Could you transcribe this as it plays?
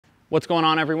What's going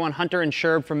on, everyone? Hunter and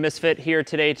Sherb from Misfit here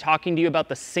today, talking to you about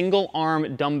the single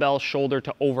arm dumbbell shoulder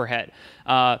to overhead.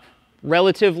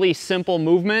 Relatively simple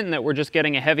movement in that we're just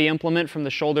getting a heavy implement from the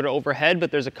shoulder to overhead,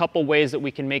 but there's a couple ways that we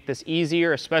can make this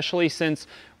easier, especially since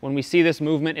when we see this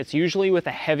movement, it's usually with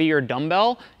a heavier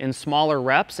dumbbell in smaller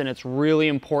reps, and it's really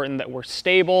important that we're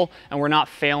stable and we're not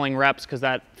failing reps, because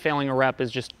that failing a rep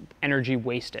is just energy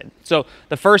wasted. So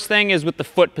the first thing is with the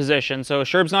foot position. So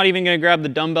Sherb's not even going to grab the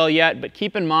dumbbell yet, but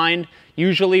keep in mind,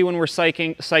 usually when we're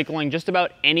cycling just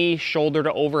about any shoulder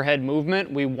to overhead movement,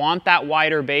 we want that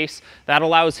wider base. That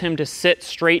allows him to sit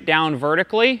straight down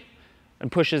vertically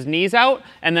and push his knees out,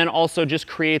 and then also just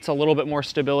creates a little bit more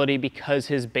stability because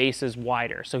his base is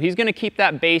wider. So he's going to keep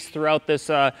that base throughout this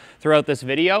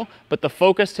video, but the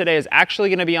focus today is actually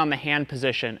going to be on the hand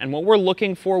position. And what we're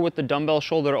looking for with the dumbbell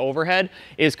shoulder to overhead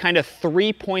is kind of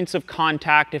 3 points of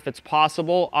contact if it's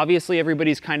possible. Obviously,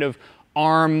 everybody's kind of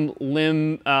arm,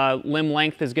 limb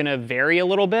length is going to vary a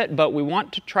little bit, but we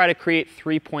want to try to create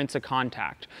 3 points of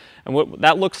contact. And what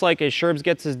that looks like is Sherbs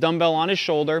gets his dumbbell on his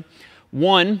shoulder.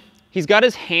 One, he's got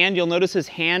his hand. You'll notice his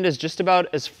hand is just about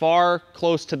as far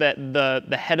close to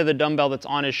the head of the dumbbell that's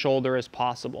on his shoulder as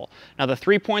possible. Now, the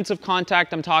 3 points of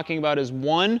contact I'm talking about is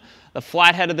one, the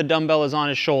flat head of the dumbbell is on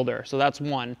his shoulder. So that's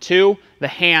one. Two, the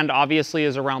hand obviously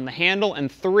is around the handle. And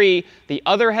three, the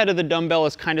other head of the dumbbell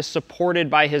is kind of supported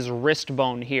by his wrist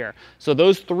bone here. So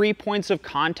those 3 points of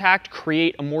contact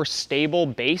create a more stable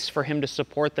base for him to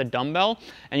support the dumbbell.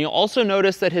 And you'll also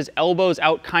notice that his elbow's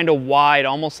out kind of wide,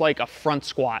 almost like a front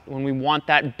squat, when we want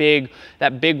that big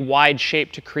wide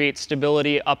shape to create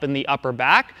stability up in the upper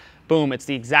back. Boom, it's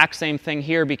the exact same thing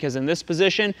here, because in this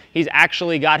position, he's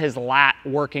actually got his lat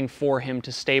working for him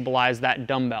to stabilize that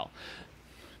dumbbell.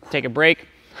 Take a break.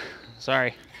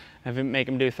 Sorry, I have to make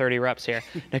him do 30 reps here.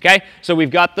 Okay, so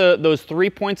we've got those 3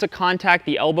 points of contact,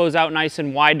 the elbows out nice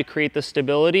and wide to create the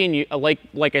stability, and you,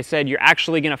 like I said, you're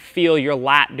actually gonna feel your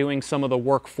lat doing some of the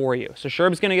work for you. So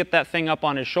Sherb's gonna get that thing up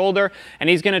on his shoulder, and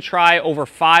he's gonna try over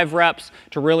 5 reps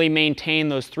to really maintain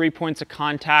those 3 points of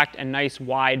contact and nice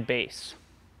wide base.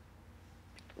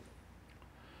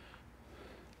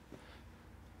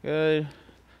 Good.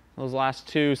 Those last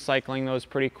two, cycling those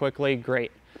pretty quickly.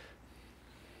 Great.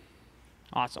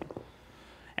 Awesome.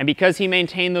 And because he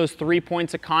maintained those 3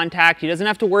 points of contact, he doesn't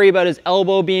have to worry about his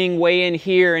elbow being way in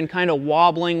here and kind of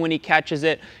wobbling when he catches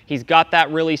it. He's got that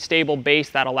really stable base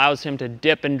that allows him to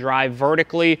dip and drive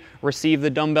vertically, receive the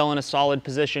dumbbell in a solid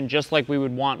position, just like we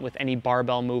would want with any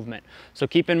barbell movement. So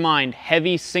keep in mind,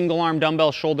 heavy single arm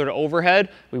dumbbell shoulder to overhead,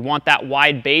 we want that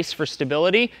wide base for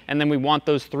stability, and then we want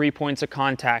those 3 points of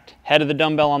contact. Head of the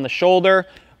dumbbell on the shoulder,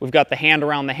 we've got the hand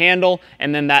around the handle,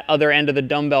 and then that other end of the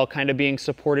dumbbell kind of being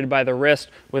supported by the wrist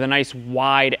with a nice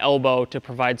wide elbow to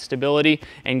provide stability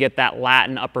and get that lat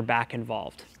and upper back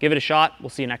involved. Give it a shot. We'll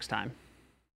see you next time.